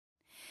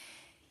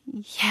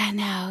Yeah,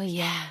 no,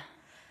 yeah.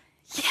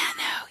 Yeah,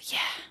 no, yeah.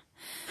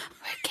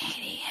 We're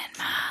Katie and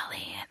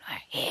Molly, and we're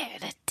here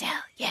to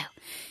tell you.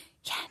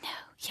 Yeah, no,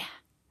 yeah.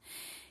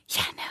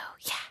 Yeah, no,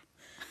 yeah.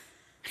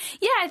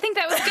 Yeah, I think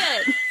that was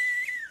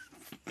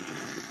good.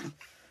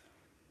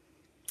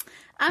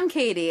 I'm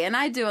Katie, and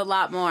I do a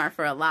lot more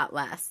for a lot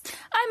less.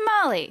 I'm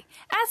Molly.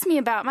 Ask me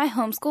about my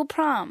homeschool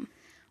prom.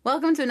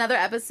 Welcome to another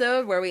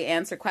episode where we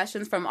answer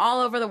questions from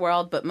all over the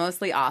world, but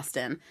mostly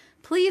Austin.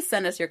 Please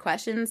send us your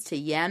questions to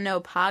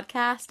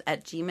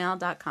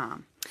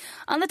yeahNoPodcast@gmail.com.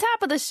 On the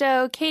top of the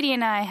show, Katie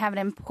and I have an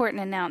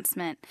important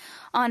announcement.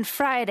 On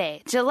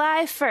Friday,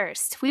 July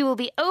 1st, we will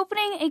be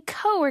opening a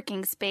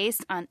co-working space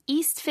on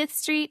East 5th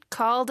Street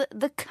called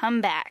The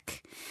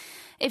Comeback.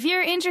 If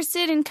you're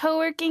interested in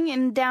co-working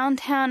in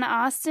downtown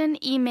Austin,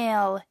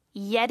 email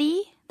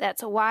Yeti,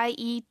 that's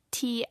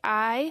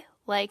Y-E-T-I,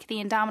 like the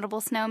Indomitable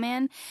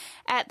Snowman,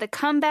 at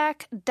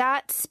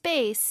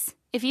thecomeback.space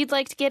if you'd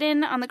like to get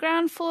in on the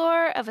ground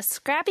floor of a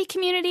scrappy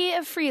community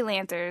of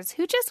freelancers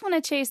who just want to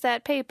chase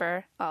that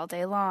paper all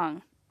day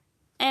long.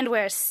 And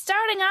we're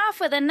starting off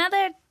with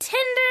another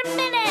Tinder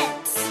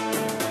Minute!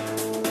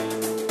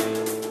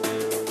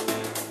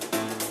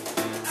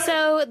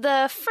 So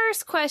the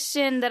first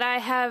question that I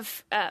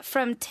have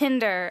from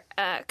Tinder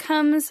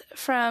comes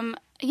from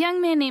a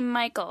young man named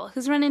Michael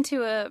who's run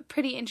into a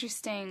pretty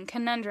interesting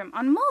conundrum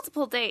on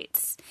multiple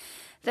dates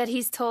that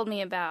he's told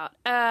me about.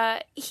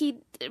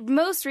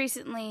 Most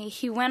recently,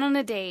 he went on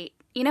a date.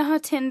 You know how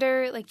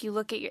Tinder, like you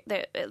look at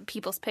the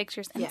people's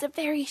pictures, and it's a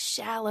very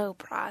shallow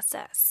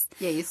process.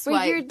 Yeah, you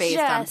swipe based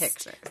on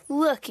pictures.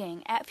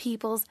 Looking at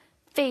people's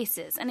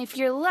faces. And if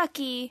you're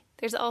lucky,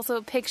 there's also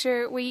a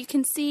picture where you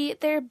can see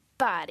their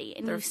body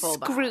and you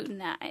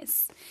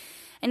scrutinize.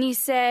 And you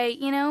say,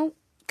 you know,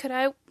 could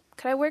I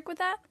work with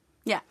that?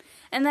 Yeah.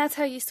 And that's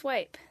how you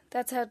swipe.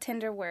 That's how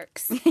Tinder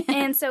works.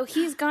 And so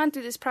he's gone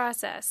through this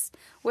process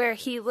where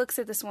he looks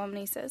at this woman and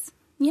he says,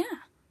 yeah,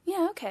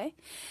 okay.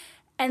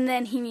 And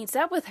then he meets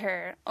up with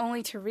her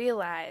only to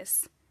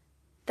realize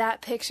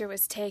that picture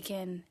was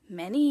taken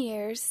many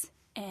years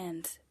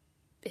and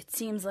it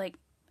seems like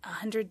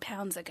 100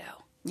 pounds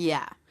ago.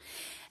 Yeah.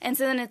 And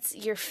so then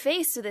you're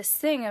faced with this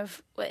thing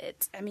of,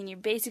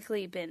 you've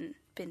basically been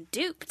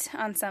duped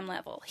on some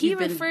level. You've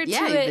been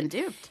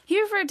duped.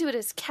 He referred to it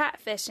as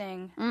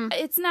catfishing.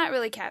 It's not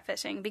really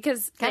catfishing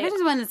because catfish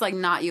is when it's like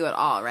not you at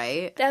all,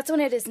 right? That's when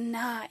it is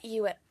not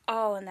you at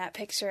all in that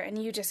picture, and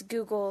you just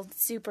Googled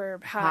super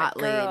hot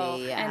girl,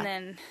 lady, yeah. And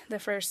then the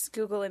first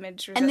Google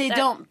image. And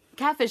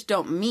catfish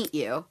don't meet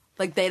you.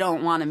 Like they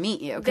don't want to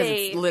meet you because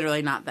it's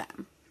literally not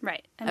them.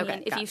 Right. I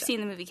mean, if you've seen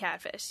the movie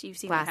Catfish, you've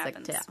seen what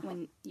happens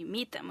when you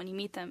meet them. When you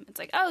meet them, it's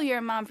like, oh, you're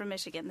a mom from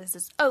Michigan. This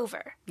is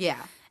over.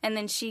 Yeah. And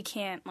then she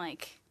can't,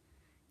 let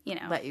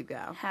you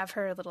go. Have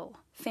her little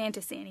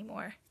fantasy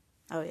anymore.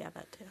 Oh, yeah,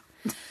 that too.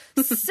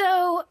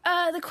 So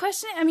the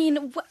question,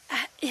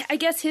 I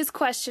guess his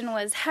question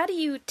was, how do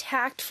you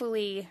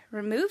tactfully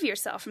remove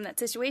yourself from that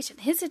situation?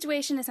 His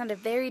situation sounded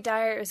very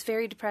dire. It was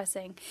very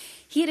depressing.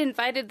 He had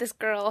invited this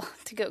girl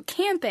to go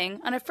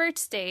camping on a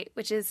first date,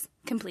 which is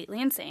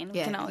completely insane.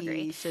 We can all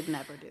agree. You should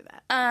never do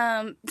that.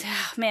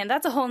 Man,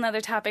 that's a whole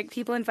nother topic.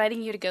 People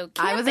inviting you to go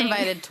camping. I was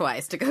invited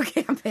twice to go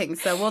camping,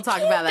 so we'll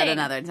talk about that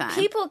another time.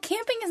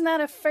 Camping is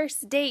not a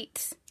first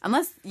date.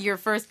 Unless your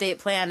first date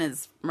plan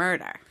is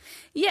murder.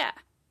 Yeah.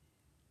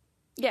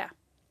 Yeah.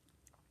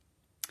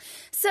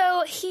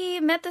 So he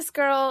met this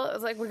girl. It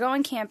was like, we're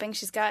going camping.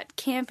 She's got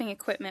camping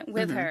equipment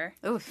with her.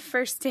 Oof.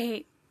 First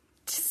date.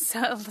 Just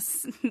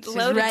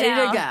loaded ready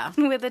down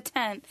to go with a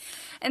tent.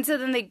 And so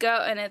then they go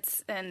and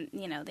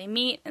they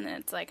meet and then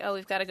it's like, oh,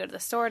 we've got to go to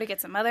the store to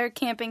get some other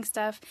camping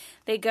stuff.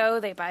 They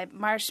go, they buy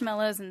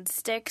marshmallows and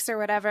sticks or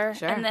whatever.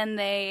 Sure. And then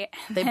they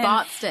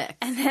bought sticks.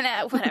 And then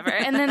whatever.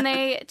 And then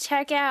they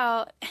check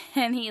out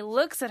and he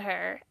looks at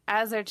her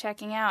as they're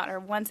checking out or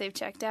once they've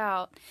checked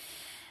out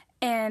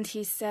and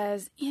he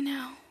says,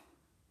 I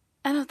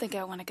don't think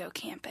I want to go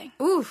camping.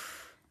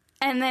 Oof.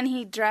 And then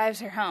he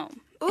drives her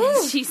home.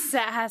 And she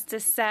has to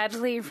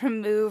sadly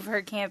remove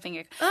her camping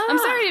equipment. I'm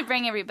sorry to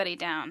bring everybody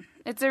down.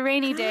 It's a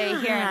rainy day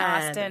here in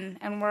Austin,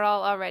 and we're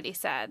all already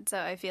sad, so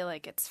I feel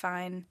like it's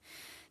fine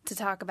to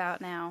talk about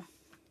now.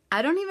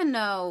 I don't even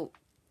know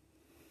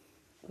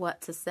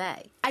what to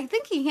say. I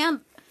think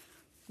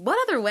what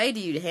other way do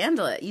you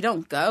handle it? You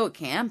don't go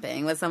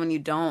camping with someone you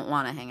don't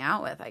want to hang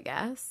out with, I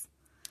guess.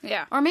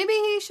 Yeah. Or maybe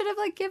he should have,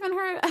 given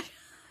her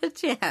a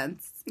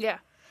chance. Yeah.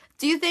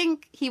 Do you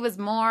think he was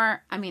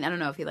more, I don't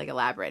know if he,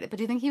 elaborated, but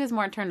do you think he was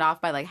more turned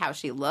off by, how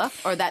she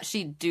looked or that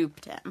she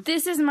duped him?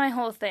 This is my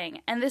whole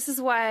thing, and this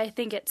is why I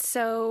think it's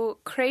so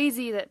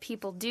crazy that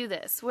people do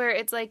this, where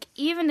it's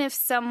even if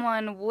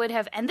someone would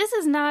have, and this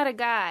is not a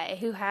guy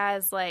who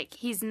has,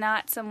 he's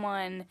not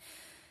someone,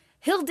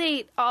 he'll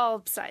date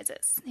all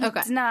sizes. Okay.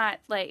 It's not,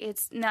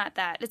 it's not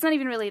that. It's not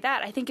even really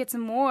that. I think it's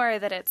more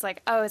that it's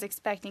I was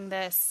expecting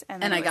this,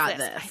 and then I got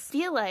this. I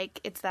feel like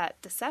it's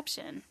that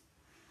deception.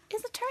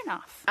 Is a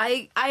turnoff.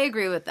 I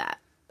agree with that.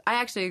 I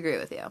actually agree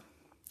with you.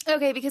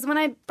 Okay, because when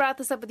I brought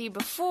this up with you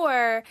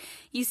before,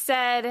 you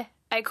said,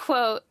 I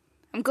quote,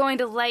 I'm going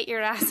to light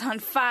your ass on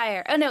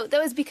fire. Oh, no,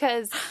 that was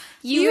because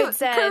you had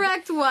said...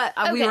 Correct what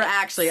we Okay, were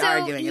actually so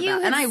arguing you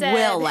about. had And I said-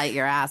 will light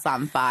your ass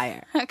on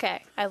fire.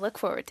 Okay, I look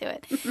forward to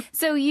it.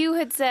 So you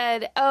had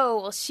said,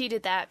 oh, well, she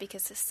did that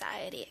because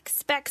society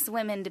expects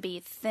women to be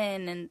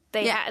thin, and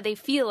they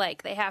feel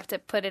like they have to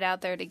put it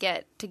out there to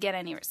get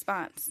any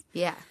response.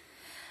 Yeah.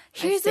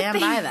 Here's stand the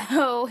thing, by that.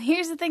 though.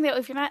 Here's the thing, though.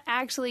 If you're not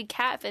actually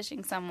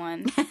catfishing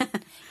someone,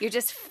 you're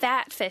just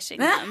fat fishing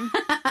them.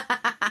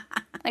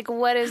 Like,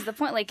 what is the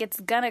point? Like, it's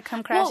gonna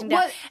come crashing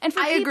down. And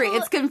I agree.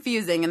 It's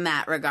confusing in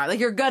that regard. Like,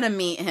 you're gonna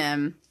meet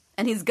him,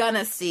 and he's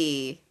gonna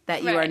see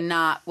that you are Right.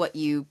 not what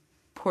you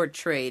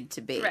portrayed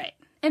to be. Right.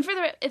 And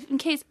in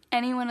case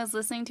anyone is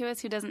listening to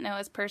us who doesn't know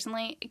us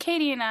personally,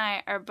 Katie and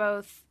I are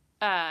both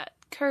curvy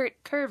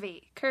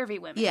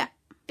women. Yeah.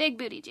 Big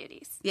booty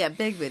Judies. Yeah,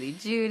 big booty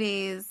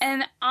Judy's.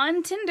 And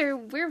on Tinder,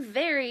 we're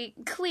very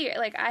clear.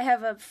 Like, I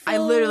have a full I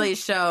literally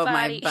show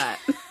body. my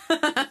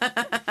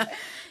butt.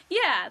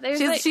 Yeah,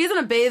 there's She's in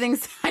a bathing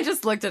suit. I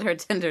just looked at her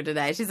Tinder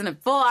today. She's in a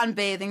full-on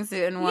bathing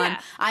suit in one.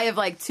 Yeah. I have,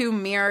 like, 2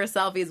 mirror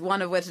selfies,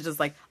 one of which is just,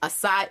 like, a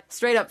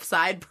straight-up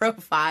side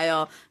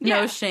profile.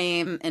 No Yeah.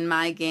 shame in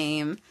my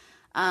game.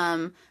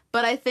 But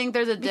I think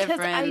there's a difference.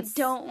 Because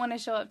I don't want to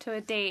show up to a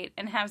date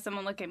and have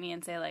someone look at me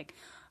and say, like,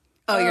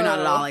 Oh, you're not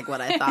at all like what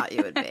I thought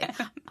you would be.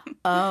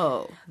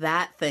 Oh,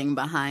 that thing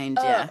behind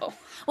you. Oh.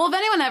 Well, if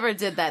anyone ever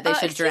did that, they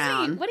should excuse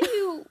drown. me,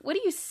 what are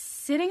you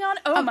sitting on?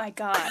 Oh, my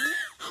God.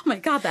 Oh my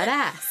God, that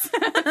ass.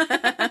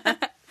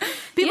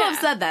 People have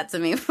said that to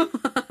me.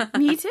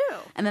 Me too.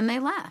 And then they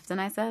laughed,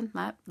 and I said,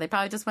 they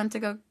probably just went to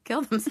go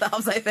kill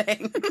themselves, I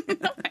think.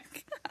 Oh, my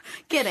God.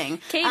 Kidding.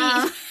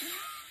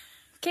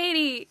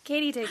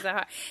 Katie takes that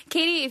hard.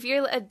 Katie, if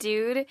you're a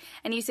dude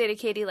and you say to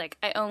Katie, like,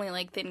 I only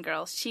like thin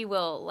girls, she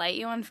will light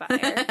you on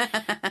fire.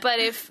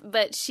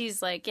 But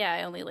she's like, yeah,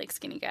 I only like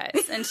skinny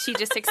guys. And she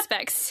just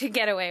expects to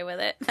get away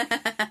with it.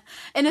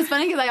 And it's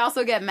funny because I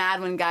also get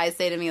mad when guys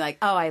say to me, like,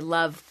 oh, I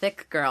love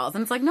thick girls.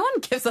 And it's like, no one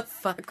gives a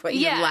fuck what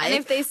you like. And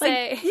if they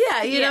say... Like,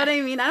 yeah, you know what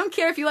I mean? I don't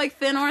care if you like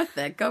thin or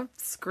thick. Go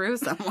screw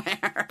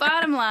somewhere.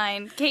 Bottom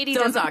line, Katie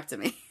Don't talk to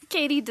me.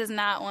 Katie does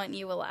not want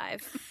you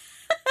alive.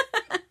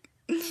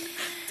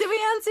 Did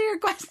we answer your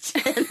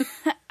question?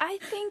 I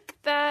think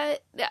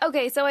that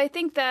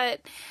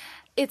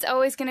it's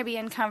always going to be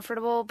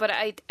uncomfortable, but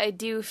I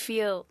do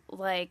feel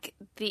like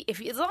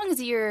as long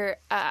as you're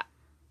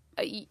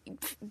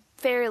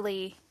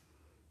fairly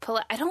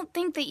polite, I don't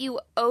think that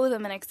you owe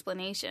them an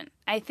explanation.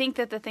 I think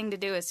that the thing to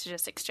do is to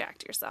just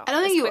extract yourself. I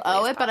don't think as you quickly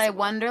owe as it, but I possible.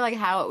 wonder like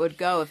how it would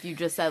go if you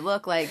just said,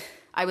 look, like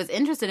I was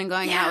interested in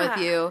going out with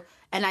Yeah. you,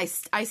 and I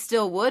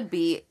still would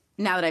be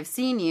now that I've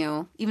seen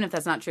you, even if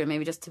that's not true,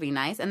 maybe just to be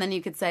nice. And then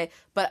you could say,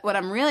 but what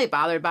I'm really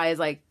bothered by is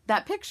like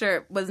that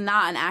picture was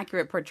not an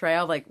accurate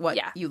portrayal of like what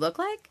you look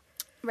like.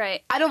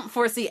 Right. I don't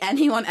foresee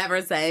anyone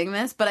ever saying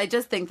this, but I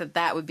just think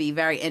that would be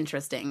very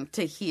interesting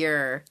to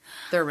hear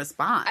their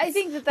response. I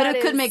think that but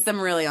it could is- make them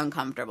really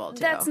uncomfortable too.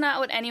 That's not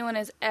what anyone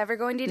is ever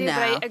going to do, No.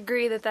 but I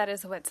agree that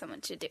is what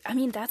someone should do. I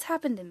mean, that's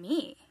happened to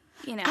me,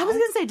 you know. I was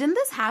gonna say, didn't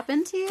this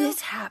happen to you?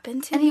 This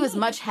happened to and me. he was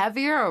much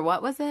heavier, or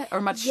what was it,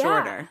 or much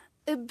shorter?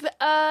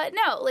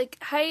 No, like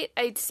height.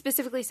 I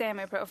specifically say on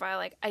my profile,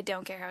 like I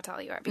don't care how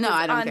tall you are. Because No,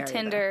 I don't on care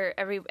Tinder,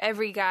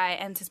 every guy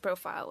ends his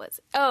profile was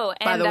and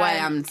By the way,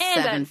 I'm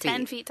 7 feet.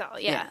 10 feet tall.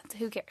 Yeah,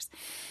 who cares?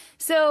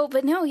 So,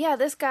 but no, yeah,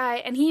 this guy,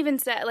 and he even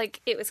said,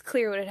 like, it was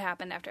clear what had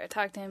happened after I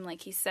talked to him.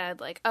 Like, he said,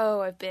 like,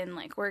 oh, I've been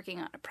like working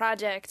on a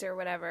project or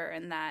whatever,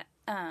 and that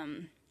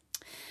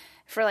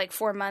for like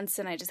 4 months,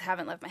 and I just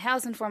haven't left my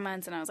house in 4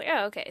 months. And I was like,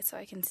 oh, okay, so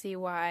I can see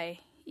why.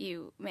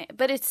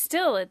 But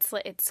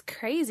it's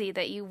crazy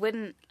that you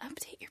wouldn't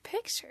update your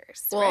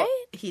pictures, Well,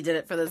 right? he did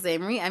it for the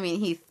same reason. I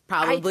mean, he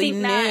probably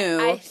knew.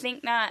 I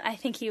think not. I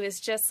think he was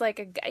just like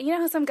a guy. You know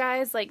how some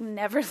guys like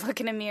never look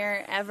in a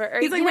mirror ever. Or,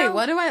 He's like, you wait,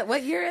 know,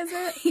 what year is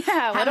it? Yeah,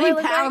 How what do many I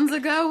look pounds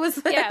like? ago was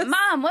this? Yeah,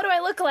 Mom, what do I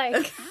look like?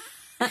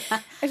 I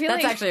feel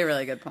That's like actually a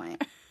really good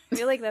point. I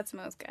feel like that's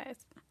most guys.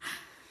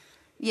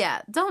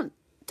 Yeah, don't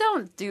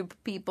dupe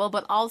people,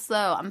 but also,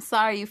 I'm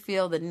sorry you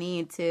feel the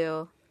need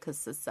to, because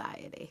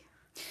society.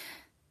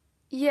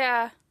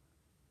 Yeah.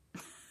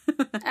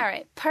 All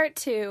right, part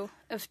 2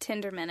 of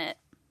Tinder Minute.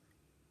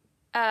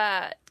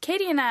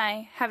 Katie and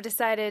I have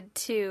decided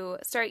to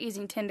start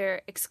using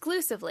Tinder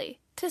exclusively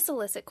to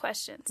solicit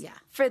questions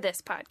for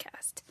this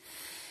podcast.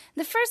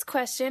 The first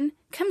question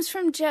comes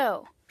from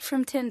Joe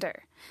from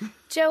Tinder.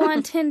 Joe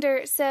on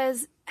Tinder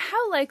says,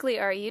 how likely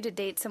are you to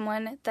date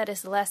someone that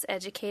is less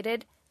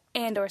educated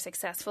and or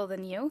successful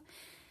than you?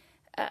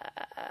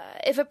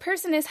 If a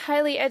person is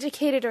highly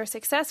educated or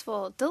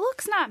successful, do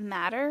looks not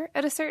matter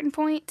at a certain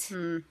point?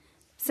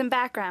 Some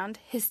background.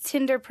 His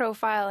Tinder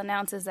profile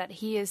announces that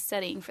he is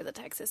studying for the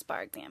Texas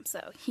bar exam,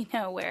 so you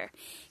know where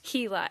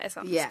he lies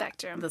on the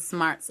spectrum. The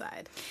smart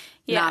side,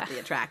 Yeah. not the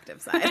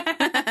attractive side.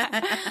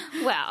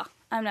 Well,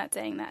 I'm not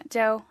saying that.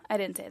 Joe, I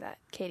didn't say that.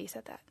 Katie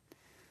said that.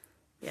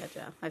 Yeah,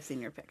 Joe, I've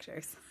seen your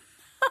pictures.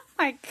 Oh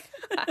my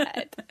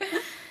God.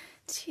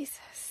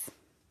 Jesus.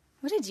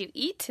 What did you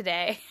eat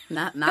today?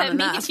 Not that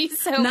enough. made you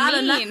so not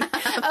mean. Enough.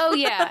 Oh,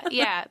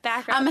 yeah.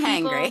 Background. I'm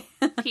hangry.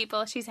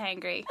 People, she's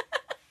hangry.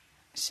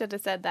 Should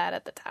have said that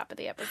at the top of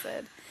the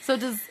episode. So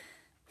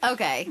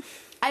okay.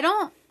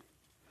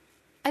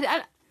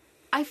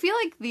 I feel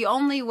like the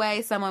only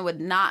way someone would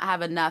not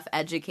have enough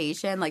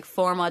education, like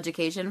formal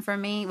education for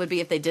me, would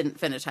be if they didn't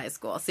finish high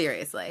school.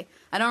 Seriously.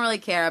 I don't really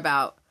care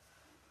about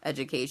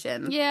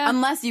education. Yeah.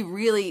 Unless you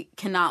really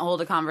cannot hold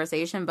a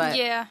conversation. But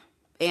yeah.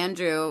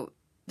 Andrew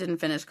didn't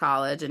finish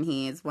college, and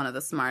he's one of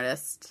the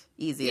smartest,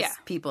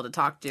 easiest people to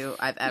talk to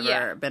I've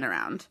ever been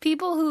around.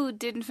 People who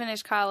didn't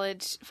finish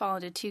college fall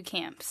into two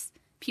camps.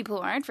 People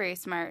who aren't very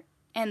smart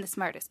and the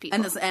smartest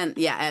people. And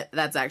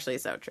that's actually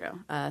so true.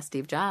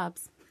 Steve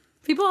Jobs.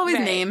 People always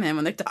name him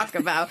when they talk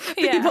about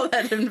people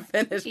that didn't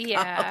finish college.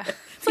 Yeah.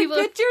 It's like,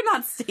 good, you're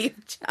not Steve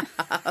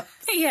Jobs.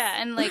 Yeah,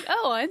 and like,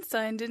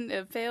 Einstein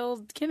didn't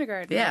failed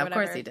kindergarten. Yeah, or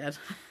whatever. Of course he did.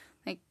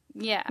 Like,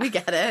 yeah. We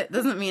get it.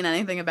 Doesn't mean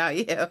anything about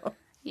you.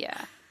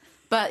 Yeah.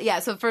 But yeah,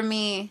 so for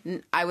me,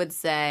 I would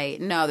say,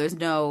 no, there's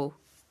no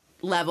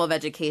level of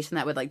education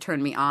that would like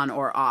turn me on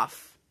or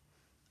off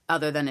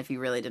other than if you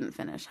really didn't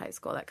finish high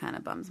school. That kind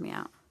of bums me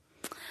out.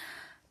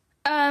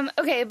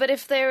 Okay, but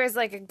if there was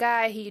like a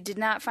guy who you did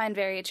not find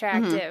very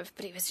attractive,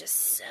 but he was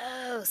just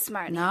so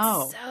smart and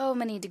had so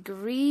many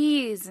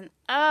degrees, and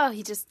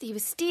he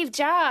was Steve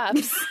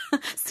Jobs.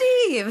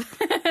 Steve,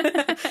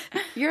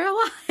 you're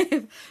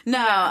alive.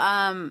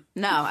 No,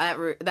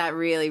 that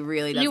really,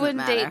 really doesn't You wouldn't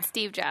matter. date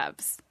Steve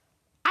Jobs.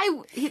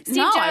 Steve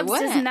Jobs I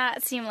wouldn't. does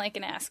not seem like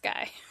an ass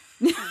guy.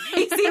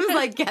 He seems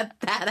like get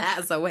that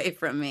ass away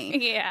from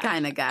me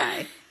kind of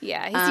guy.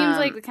 Yeah, he seems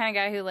like the kind of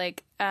guy who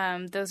like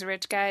those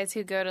rich guys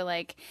who go to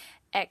like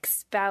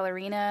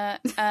ex-ballerina.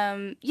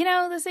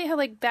 They say how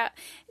like I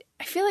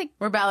feel like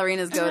where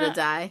ballerinas go to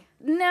die.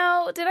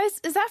 No,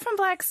 is that from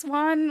Black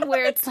Swan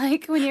where it's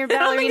like when you're a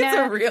ballerina I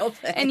don't think it's a real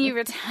thing. And you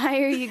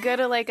retire, you go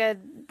to like a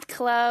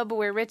club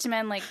where rich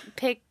men like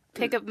pick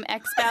up an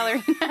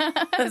ex-ballerina.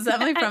 It's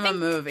definitely from a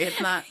movie. It's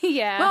not.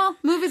 Yeah. Well,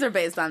 movies are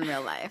based on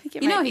real life.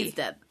 You know he's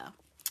dead, though.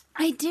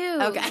 I do.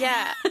 Okay.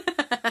 Yeah.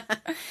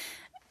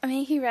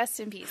 May he rest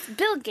in peace.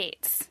 Bill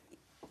Gates.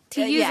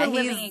 To use a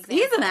living example.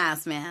 He's an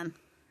ass man.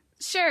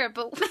 Sure,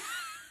 but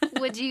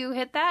would you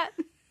hit that?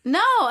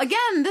 No.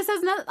 Again, this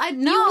has not.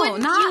 You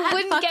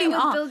wouldn't get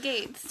with Bill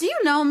Gates. Do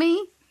you know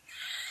me?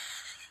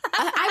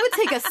 I would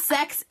take a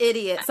sex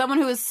idiot, someone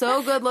who is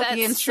so good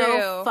looking and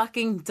so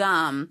fucking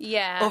dumb.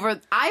 Yeah.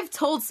 I've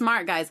told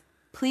smart guys,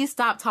 please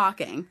stop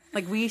talking.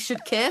 Like, we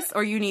should kiss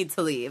or you need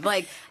to leave.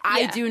 Like,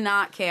 I do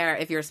not care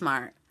if you're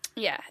smart.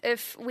 Yeah.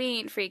 If we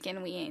ain't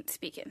freaking, we ain't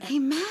speaking.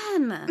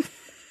 Amen.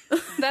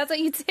 That's what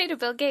you'd say to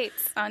Bill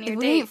Gates on your if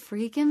date.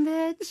 We ain't freaking,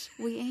 bitch.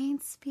 We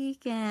ain't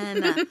speaking,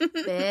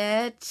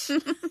 bitch.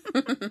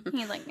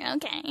 He's like,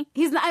 okay.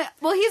 He's not.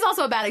 Well, he's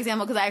also a bad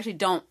example because I actually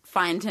don't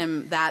find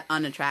him that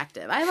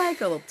unattractive. I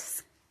like a little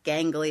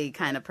gangly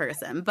kind of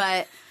person,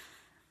 but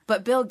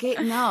Bill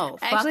Gates, no.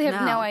 I actually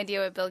have no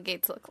idea what Bill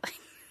Gates looked like.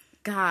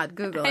 God,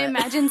 Google it. I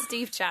imagine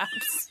Steve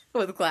Jobs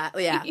with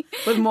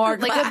more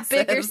glasses, like a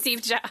bigger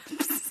Steve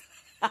Jobs.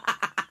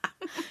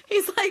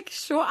 He's like,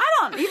 sure, I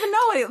don't even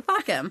know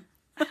fuck him.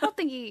 I don't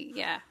think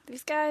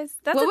these guys.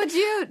 What would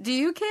you, do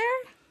you care?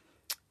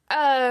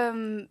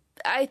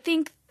 I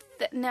think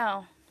that,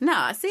 no.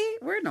 No, see,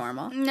 we're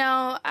normal.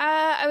 No,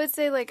 I would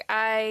say, like,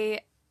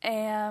 I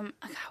am,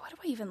 God, what do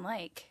I even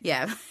like?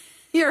 Yeah,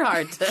 you're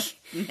hard to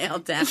nail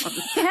down.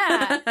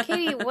 Yeah,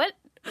 Katie, what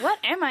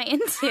am I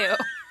into?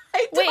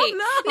 I don't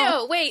know.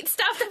 No, wait,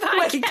 stop the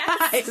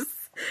podcast. Wait,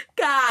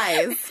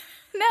 guys.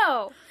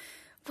 No.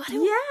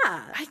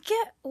 I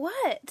get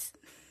what?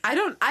 I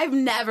don't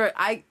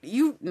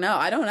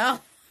know.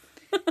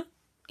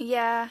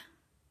 Yeah.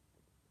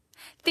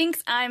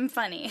 Thinks I'm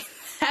funny.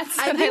 That's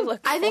what I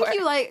look for. I think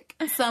you like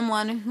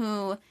someone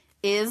who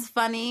is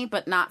funny,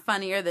 but not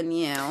funnier than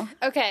you.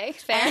 Okay,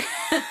 fair.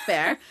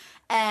 Fair.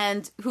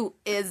 And who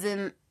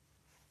isn't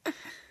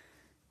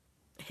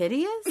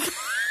hideous?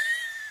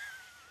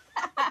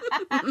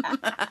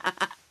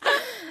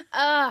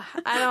 I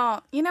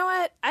don't. You know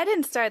what? I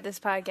didn't start this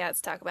podcast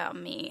to talk about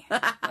me.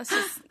 Let's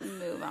just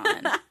move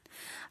on.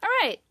 All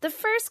right. The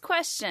first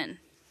question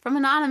from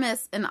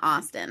Anonymous in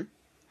Austin.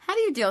 How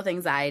do you deal with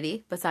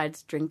anxiety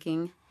besides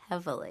drinking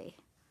heavily?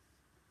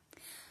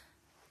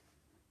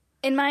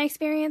 In my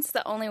experience,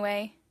 the only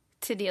way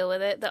to deal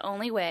with it, the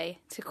only way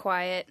to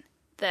quiet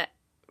the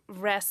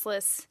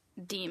restless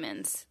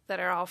demons that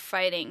are all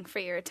fighting for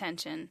your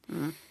attention,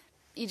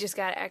 you just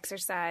got to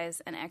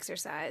exercise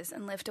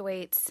and lift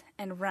weights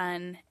and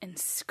run and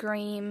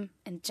scream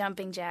and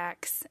jumping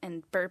jacks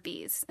and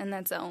burpees. And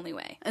that's the only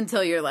way.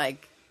 Until you're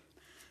like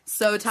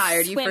so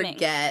tired you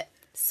forget.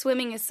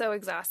 Swimming is so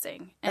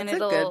exhausting. And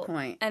that's a good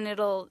point. And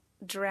it'll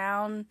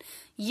drown.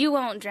 You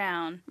won't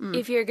drown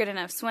if you're a good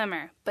enough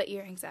swimmer, but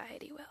your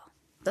anxiety will.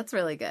 That's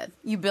really good.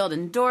 You build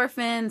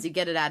endorphins, you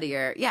get it out of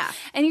your,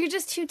 And you're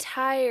just too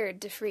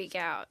tired to freak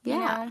out, you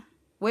know?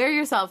 Wear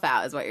yourself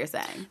out is what you're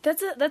saying.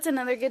 That's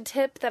another good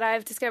tip that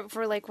I've discovered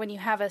for like when you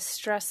have a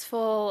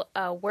stressful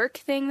work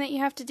thing that you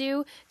have to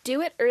do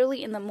it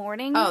early in the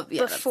morning. Oh,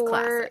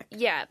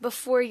 yeah,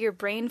 before your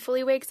brain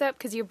fully wakes up,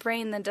 because your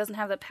brain then doesn't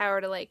have the power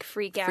to like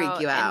freak you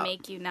out and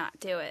make you not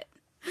do it.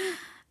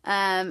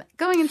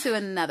 Going into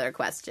another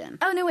question.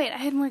 Oh, no, wait, I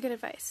had more good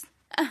advice.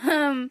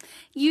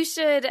 You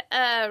should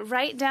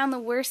write down the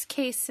worst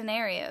case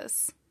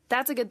scenarios.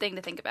 That's a good thing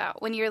to think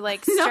about when you're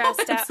like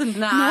stressed out. No, it's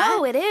not.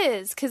 No, it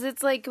is, because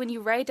it's like when you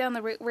write down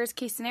the worst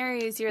case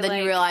scenarios, then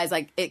you realize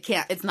like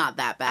it's not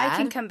that bad. I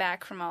can come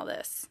back from all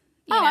this.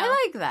 You know?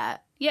 I like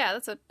that. Yeah,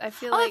 that's what I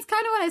feel like. That's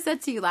kind of what I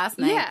said to you last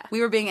night. Yeah. We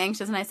were being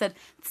anxious, and I said,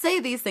 say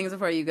these things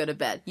before you go to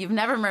bed. You've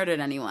never murdered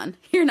anyone.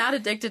 You're not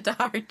addicted to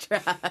hard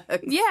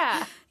drugs.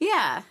 Yeah.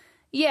 Yeah.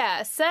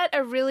 Yeah, set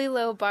a really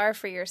low bar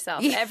for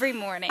yourself every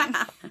morning.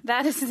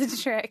 That is the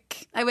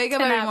trick. I wake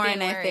up every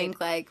morning and I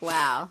think, like,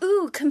 wow.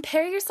 Ooh,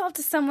 compare yourself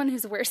to someone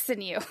who's worse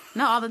than you.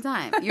 No, all the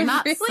time. You're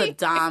not really?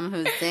 Saddam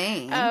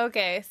Hussein. Oh,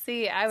 okay.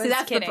 See, I was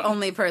that's kidding. The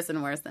only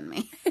person worse than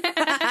me.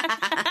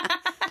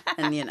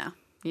 And, you know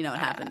what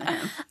happened to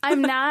him.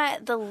 I'm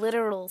not the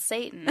literal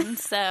Satan,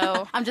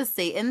 so... I'm just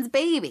Satan's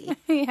baby.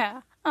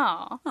 Yeah.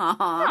 Aw.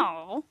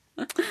 Aw.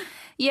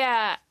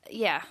 Yeah,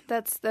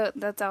 that's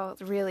all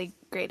really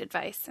great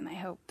advice, and I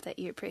hope that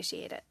you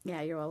appreciate it.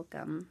 Yeah, you're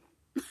welcome.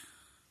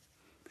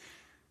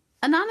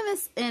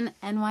 Anonymous in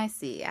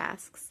NYC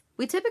asks,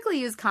 we typically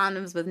use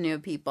condoms with new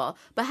people,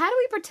 but how do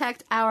we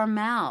protect our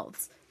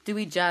mouths? Do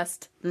we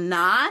just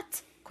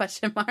not?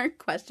 Question mark,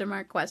 question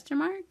mark, question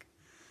mark?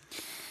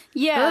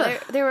 Yeah,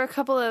 there were a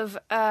couple of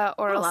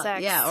oral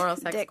sex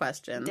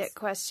questions. Dick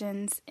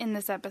questions in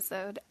this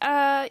episode.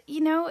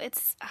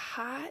 It's a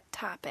hot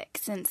topic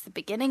since the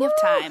beginning of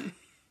time.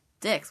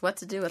 Dicks, what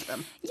to do with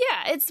them?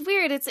 Yeah, it's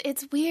weird.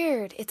 It's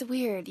weird. It's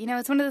weird.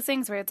 It's one of those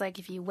things where it's like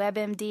if you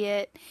WebMD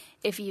it,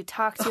 if you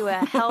talk to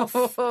a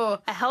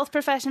health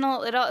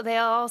professional, they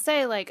all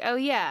say like, oh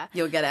yeah,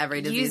 you'll get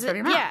every disease from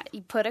your mouth. Yeah,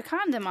 you put a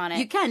condom on it.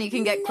 You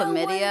can get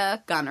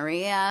chlamydia,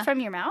 gonorrhea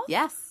from your mouth.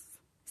 Yes.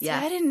 Yeah,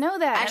 I didn't know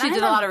that. I actually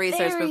did a lot of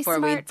research before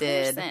we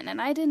did.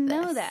 And I didn't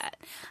know that.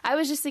 I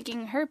was just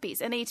thinking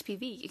herpes and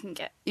HPV you can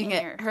get. You can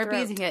get herpes, throat.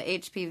 you can get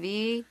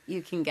HPV,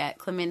 you can get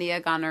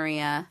chlamydia,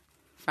 gonorrhea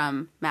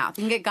from mouth.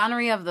 You can get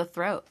gonorrhea of the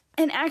throat.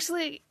 And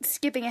actually,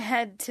 skipping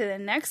ahead to the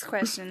next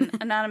question,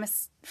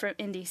 Anonymous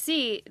in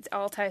DC, it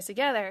all ties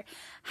together.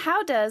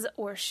 How does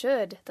or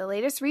should the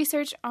latest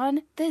research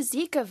on the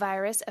Zika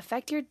virus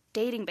affect your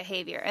dating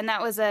behavior? And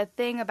that was a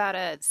thing about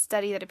a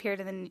study that appeared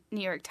in the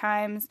New York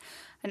Times,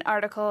 an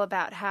article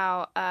about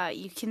how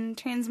you can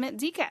transmit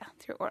Zika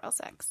through oral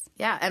sex.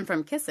 Yeah, and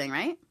from kissing,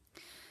 right?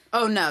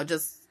 Oh, no,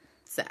 just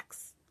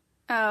sex.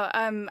 Oh,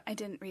 I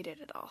didn't read it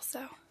at all,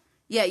 so.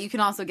 Yeah, you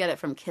can also get it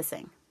from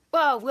kissing.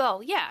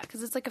 Well, yeah,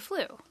 because it's like a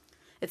flu.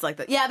 It's like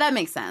yeah, that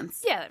makes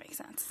sense. Yeah, that makes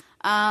sense.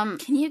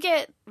 Can you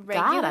get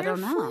regular I don't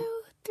know. flu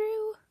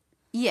through?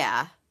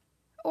 Yeah.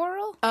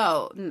 Oral?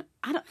 Oh,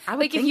 I don't. I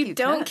would like think if you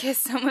don't could. Kiss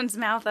someone's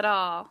mouth at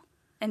all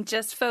and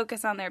just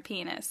focus on their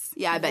penis.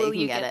 Yeah, I bet you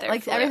can get it.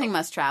 Like flu? Everything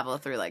must travel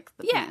through like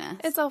the penis. Yeah,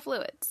 it's all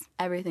fluids.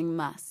 Everything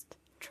must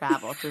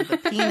travel through the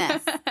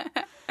penis.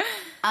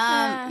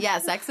 Yeah,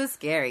 sex is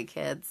scary,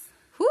 kids.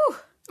 Whew.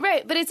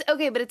 Right, but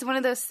it's one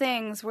of those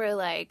things where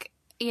like,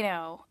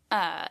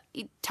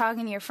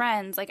 talking to your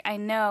friends, like I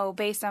know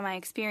based on my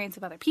experience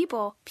with other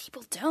people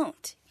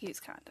don't use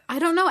condoms. I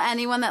don't know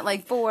anyone that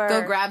like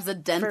go grabs a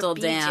dental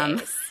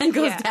dam and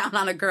goes down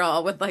on a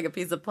girl with like a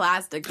piece of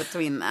plastic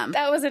between them.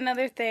 That was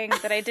another thing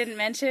that I didn't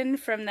mention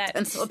from that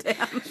dental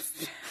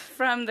dams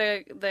from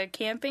the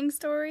camping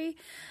story.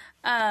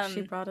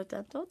 She brought a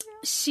dental dam?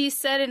 She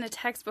said in a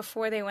text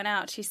before they went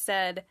out,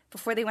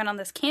 before they went on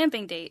this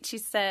camping date, she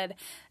said,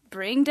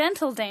 bring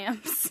dental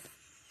dams.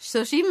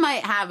 So she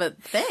might have a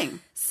thing.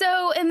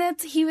 So, and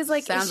he was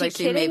like, sounds is she like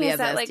kidding? She maybe is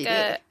that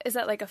STD. Is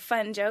that like a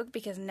fun joke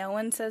because no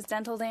one says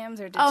dental dams?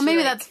 Or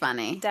maybe that's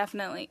funny.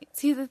 Definitely.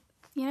 See I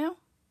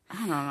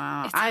don't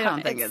know. I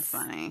don't think it's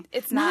funny.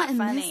 It's not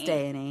funny. In this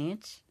day and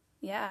age.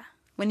 Yeah.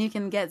 When you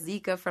can get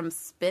Zika from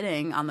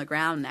spitting on the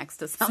ground next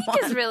to someone.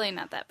 Zika's really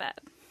not that bad.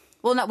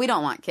 Well, no, we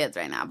don't want kids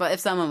right now. But if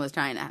someone was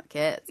trying to have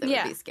kids, it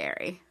would be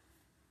scary.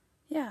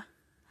 Yeah.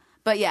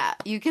 But yeah,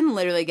 you can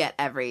literally get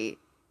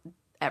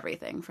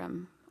everything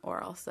from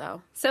oral,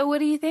 so what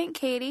do you think,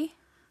 Katie?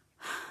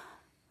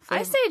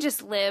 I say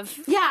just live.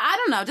 Yeah, I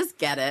don't know, just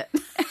get it.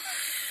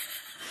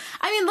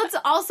 I mean, let's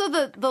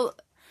also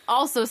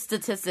also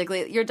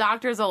statistically, your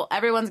doctors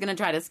everyone's going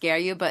to try to scare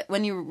you, but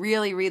when you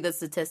really read the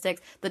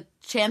statistics, the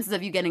chances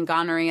of you getting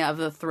gonorrhea of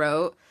the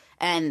throat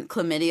and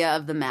chlamydia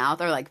of the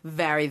mouth are like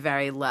very,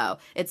 very low.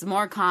 It's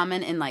more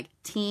common in like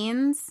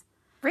teens.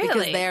 Really?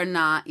 Because they're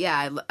not.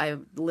 Yeah, I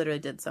literally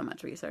did so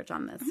much research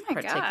on this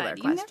particular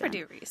question. You never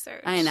do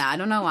research. I know. I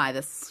don't know why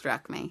this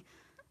struck me.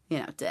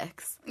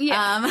 Dicks.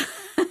 Yeah.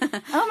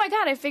 Oh my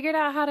God! I figured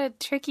out how to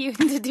trick you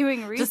into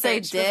doing research. Just say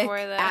dick. Before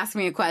that. Ask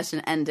me a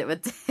question. End it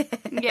with dick.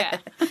 Yeah.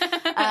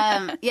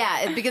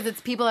 Because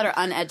it's people that are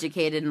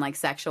uneducated in like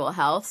sexual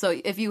health. So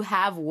if you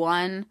have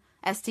one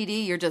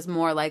STD, you're just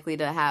more likely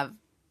to have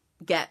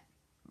get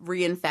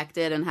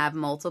reinfected and have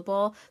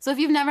multiple. So if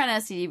you've never had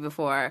an STD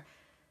before,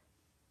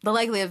 the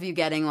likelihood of you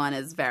getting one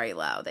is very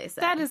low, they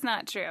say. That is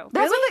not true.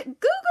 That's what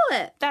Google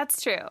it.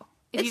 That's true.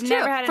 If It's you've true.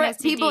 never had an For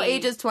STD. people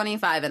ages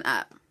 25 and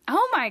up.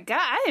 Oh my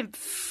God, I am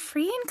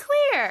free and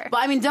clear.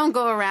 Well, I mean, don't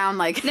go around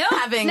like Nope,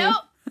 having... Nope,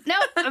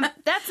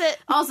 that's it.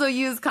 Also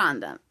use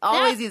condom.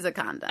 Always use a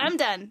condom. I'm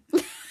done.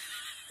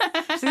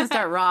 She's going to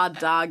start raw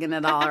dogging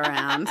it all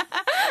around.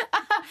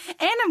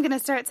 And I'm going to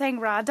start saying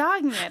raw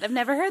dogging it. I've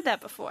never heard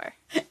that before.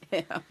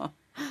 Ew.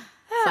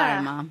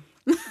 Sorry, Mom.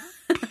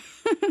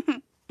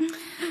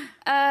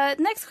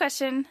 Next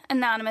question,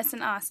 Anonymous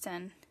in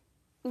Austin.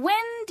 When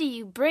do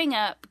you bring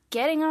up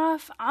getting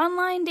off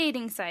online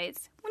dating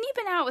sites when you've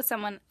been out with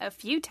someone a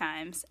few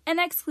times and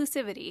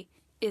exclusivity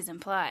is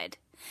implied?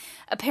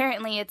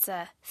 Apparently it's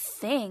a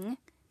thing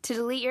to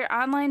delete your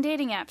online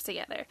dating apps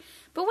together.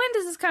 But when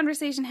does this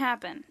conversation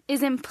happen?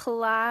 Is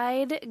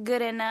implied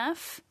good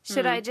enough?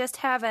 Should I just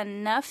have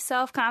enough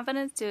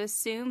self-confidence to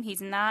assume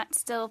he's not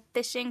still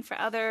fishing for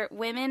other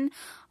women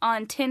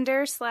on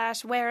Tinder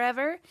 /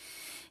 wherever?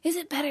 Is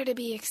it better to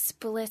be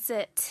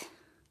explicit?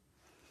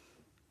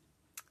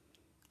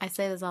 I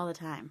say this all the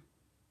time.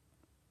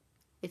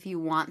 If you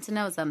want to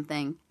know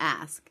something,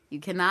 ask. You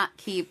cannot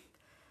keep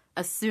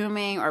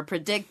assuming or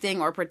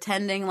predicting or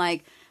pretending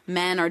like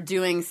men are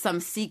doing some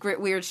secret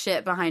weird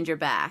shit behind your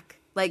back.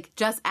 Like,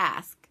 just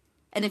ask.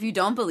 And if you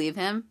don't believe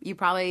him, you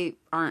probably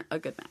aren't a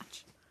good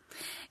match.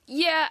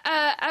 Yeah,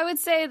 I would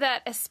say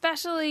that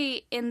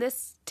especially in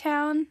this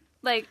town,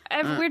 like,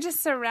 we're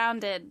just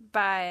surrounded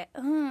by,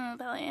 I'm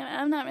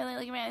not really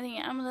looking for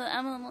anything.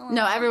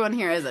 No, everyone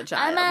here is a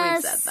child. I'm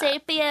We've a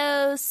said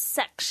that.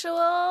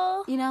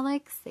 sapiosexual. You know,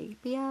 like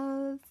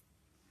sapios?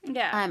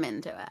 Yeah. I'm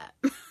into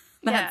it.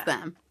 That's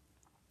them.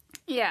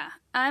 Yeah.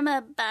 I'm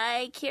a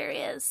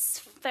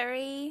bi-curious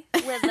furry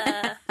with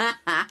a...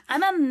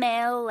 I'm a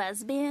male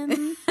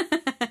lesbian.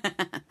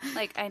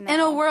 Like, I know. In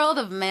a world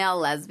of male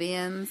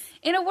lesbians.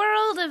 In a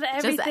world of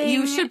everything.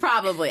 You should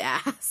probably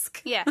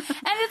ask. Yeah. And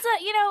it's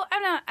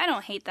I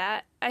don't hate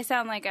that. I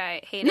sound like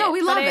I hate it. No,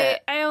 we love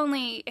it. I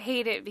only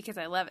hate it because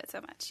I love it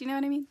so much. You know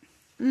what I mean?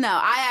 No,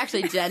 I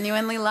actually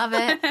genuinely love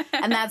it.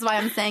 And that's why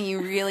I'm saying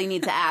you really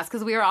need to ask.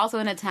 Because we are also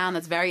in a town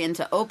that's very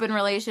into open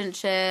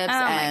relationships.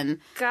 My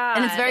God.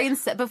 And it's very,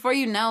 before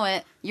you know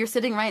it, you're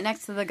sitting right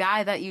next to the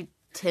guy that you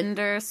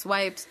Tinder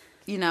swiped,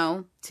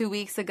 2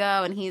 weeks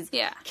ago. And he's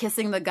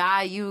kissing the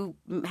guy you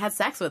had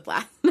sex with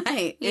last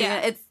night.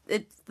 Yeah.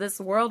 It's this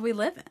world we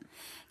live in.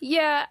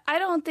 Yeah,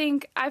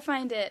 I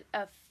find it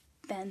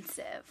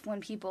offensive when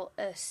people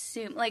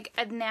assume, like,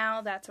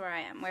 now that's where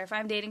I am, where if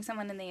I'm dating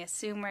someone and they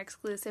assume we're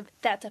exclusive,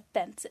 that's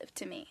offensive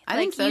to me. I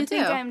think so, you too.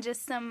 think I'm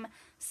just some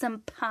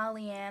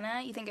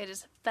Pollyanna? You think I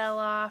just fell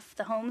off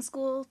the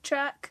homeschool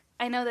truck?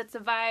 I know that's the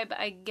vibe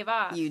I give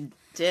off. You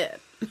did.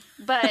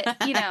 But,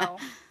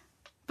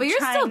 But you're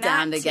still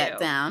down to to get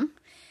down.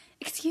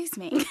 Excuse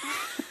me.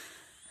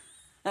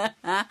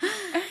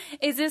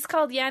 Is this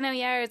called Ya No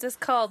Ya, or is this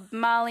called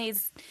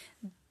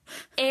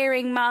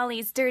airing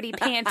Molly's dirty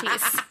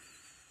panties?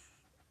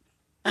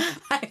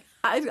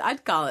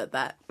 I'd call it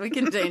that. We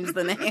can change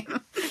the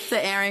name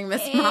to airing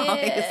Miss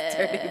Molly's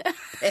dirty panties.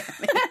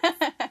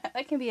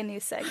 That can be a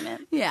new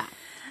segment. Yeah.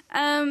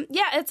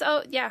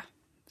 Yeah.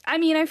 I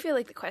mean, I feel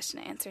like the question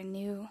and answer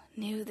knew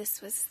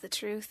this was the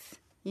truth.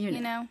 You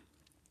know?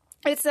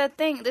 It's that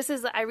thing.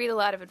 I read a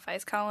lot of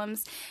advice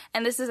columns,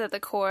 and this is at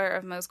the core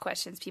of most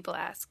questions people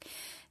ask.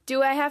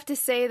 Do I have to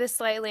say the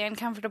slightly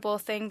uncomfortable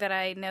thing that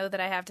I know that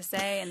I have to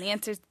say? And the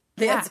answer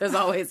is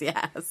always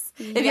yes.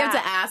 If you have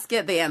to ask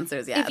it, the answer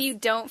is yes. If you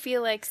don't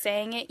feel like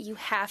saying it, you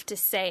have to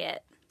say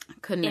it.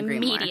 Couldn't agree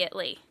more.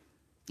 Immediately.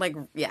 Like,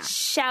 yeah.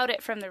 Shout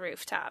it from the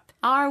rooftop.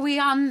 Are we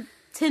on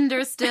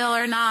Tinder still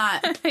or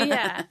not?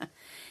 Yeah.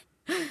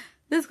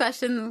 This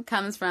question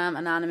comes from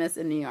Anonymous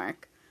in New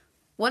York.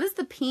 What is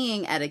the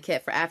peeing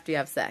etiquette for after you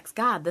have sex?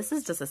 God, this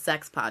is just a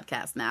sex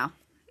podcast now.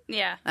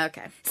 Yeah.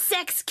 Okay.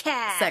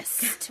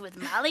 Sexcast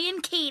with Molly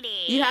and Katie.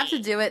 You have to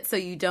do it so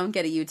you don't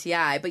get a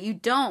UTI, but you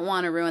don't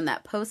want to ruin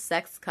that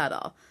post-sex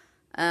cuddle.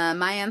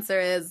 My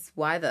answer is,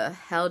 why the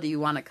hell do you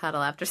want to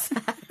cuddle after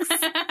sex?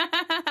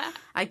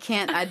 I do not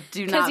find that.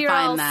 Because you're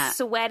all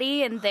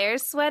sweaty and they're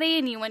sweaty,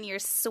 and you want your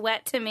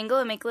sweat to mingle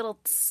and make little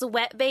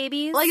sweat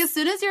babies. Like, as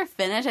soon as you're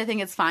finished, I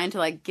think it's fine to,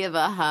 like, give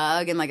a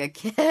hug and, like, a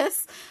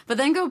kiss, but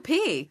then go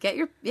pee.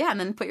 And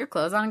then put your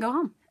clothes on and go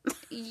home.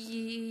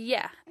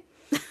 Yeah.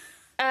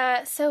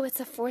 So it's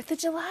the 4th of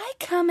July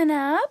coming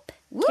up.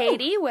 Woo.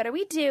 Katie, what are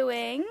we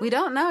doing? We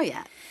don't know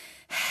yet.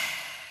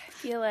 I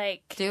feel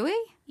like... Do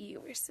we?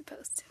 You were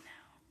supposed to know.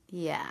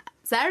 Yeah.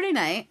 Saturday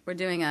night, we're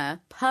doing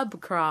a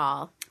pub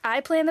crawl. I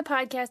plan the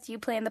podcast, you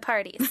plan the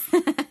parties.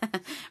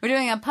 We're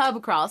doing a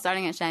pub crawl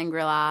starting at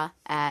Shangri-La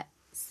at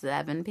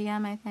 7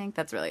 p.m., I think.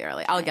 That's really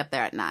early. I'll get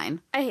there at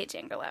 9. I hate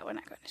Shangri-La. We're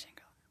not going to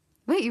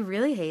Shangri-La. Wait, you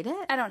really hate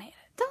it? I don't hate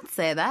it. Don't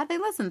say that. They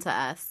listen to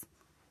us.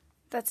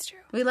 That's true.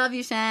 We love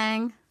you,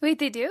 Shang. Wait,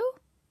 they do?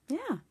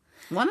 Yeah.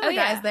 One of the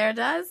guys there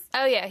does.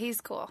 Oh, yeah, he's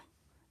cool.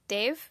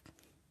 Dave?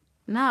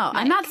 No, Mike.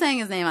 I'm not saying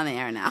his name on the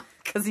air now.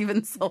 because you've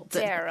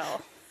insulted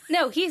Daryl.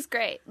 No, he's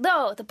great.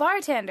 No, the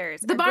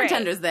bartenders. The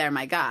bartenders there,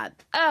 my God.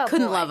 Oh,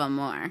 couldn't boy. love them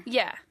more.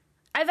 Yeah,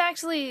 I've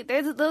actually.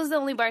 Those are the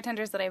only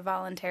bartenders that I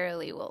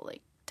voluntarily will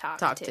talk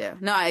to.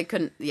 No, I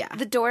couldn't. Yeah,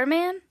 The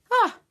doorman.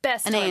 oh,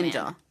 Best an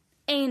doorman.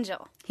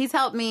 angel. He's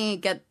helped me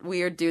get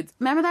weird dudes.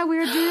 Remember that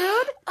weird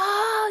dude?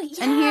 Oh,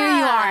 yeah. And here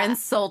you are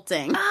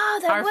insulting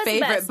our was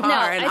favorite the best. bar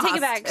No, in I take it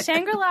Austin. back.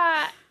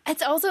 Shangri-La.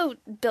 It's also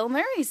Bill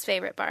Murray's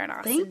favorite bar in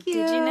Austin. Thank you.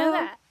 Did you know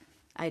that?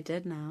 I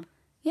did know.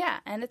 Yeah,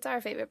 and it's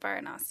our favorite bar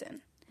in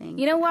Austin. Thank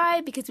You know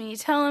why? Because when you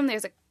tell them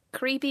there's a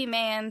creepy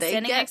man They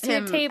standing get next to your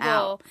him table,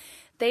 out.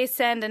 they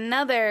send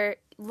another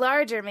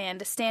larger man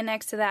to stand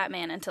next to that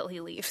man until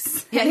he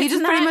leaves. Yeah, And he it's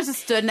just pretty not- much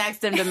just stood next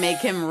to him to make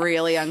him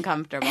really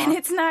uncomfortable. And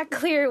it's not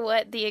clear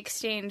what the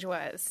exchange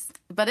was.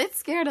 But it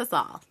scared us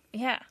all.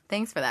 Yeah.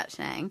 Thanks for that,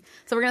 Shang.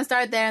 So we're going to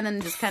start there and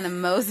then just kind of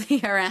mosey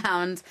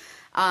around.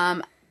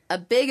 A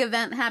big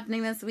event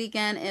happening this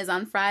weekend is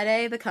on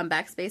Friday. The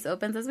Comeback Space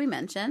opens, as we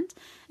mentioned.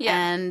 Yeah.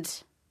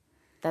 And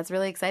that's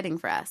really exciting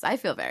for us. I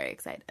feel very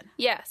excited.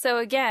 Yeah, so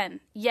again,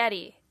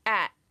 Yeti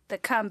at the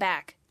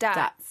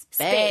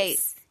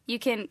comeback.space. You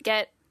can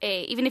get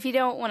even if you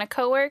don't want to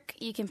co-work,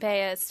 you can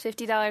pay us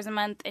 $50 a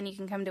month and you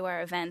can come to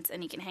our events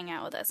and you can hang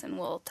out with us and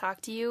we'll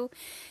talk to you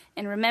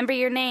and remember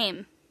your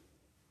name.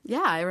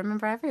 Yeah, I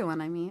remember everyone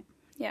I meet.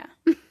 Yeah.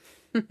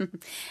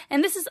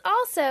 And this is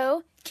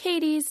also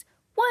Katie's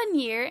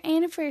 1-year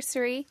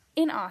anniversary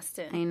in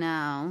Austin. I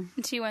know.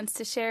 And she wants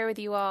to share with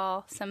you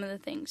all some of the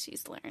things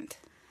she's learned.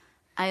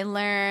 I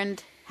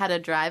learned how to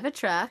drive a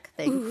truck.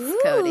 Thanks, Ooh.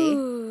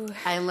 Cody.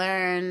 I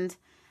learned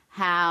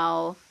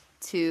how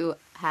to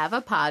have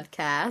a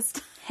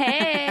podcast.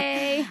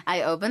 Hey!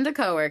 I opened a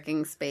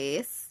co-working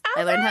space.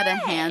 All I learned how to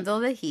right. handle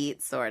the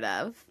heat, sort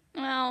of.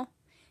 Well,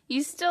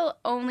 you still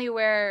only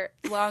wear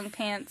long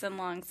pants and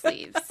long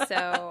sleeves,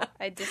 so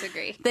I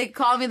disagree. They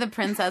call me the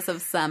Princess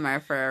of Summer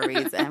for a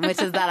reason,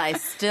 which is that I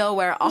still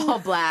wear all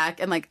black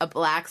and like a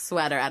black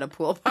sweater at a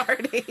pool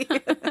party.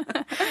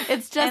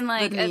 It's just And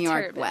like the New a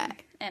York turban way.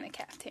 and a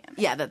caftan.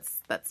 Yeah,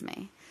 that's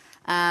me.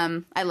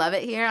 I love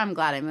it here. I'm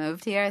glad I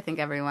moved here. I think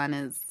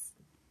everyone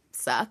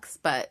sucks,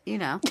 but you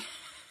know,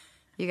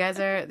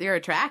 you're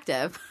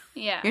attractive.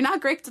 Yeah. You're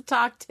not great to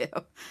talk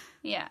to,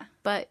 Yeah.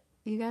 but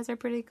you guys are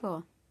pretty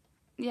cool.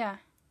 Yeah.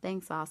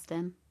 Thanks,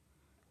 Austin.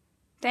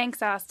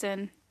 Thanks,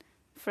 Austin,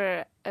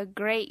 for a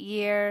great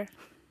year.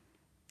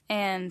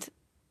 And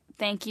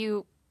thank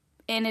you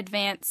in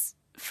advance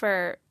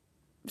for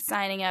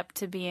signing up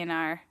to be in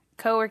our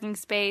co-working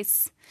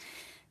space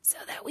so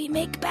that we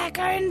make back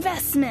our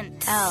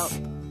investment.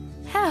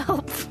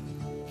 Help.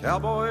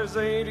 Cowboys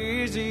ain't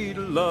easy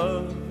to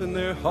love and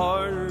they're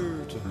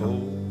harder to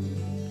hold.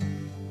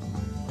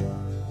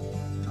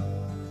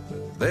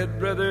 They'd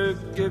rather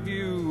give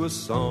you a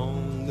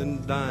song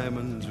than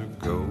diamonds or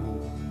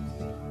gold.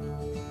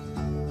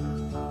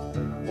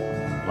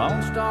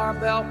 Lone Star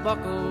belt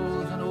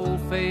buckles and old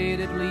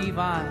faded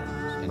Levi's,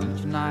 and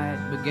each night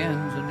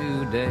begins a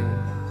new day.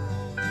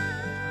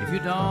 If you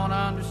don't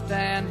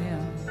understand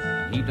him,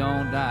 he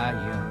don't die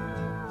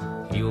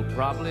young. He'll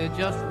probably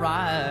just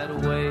ride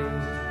away.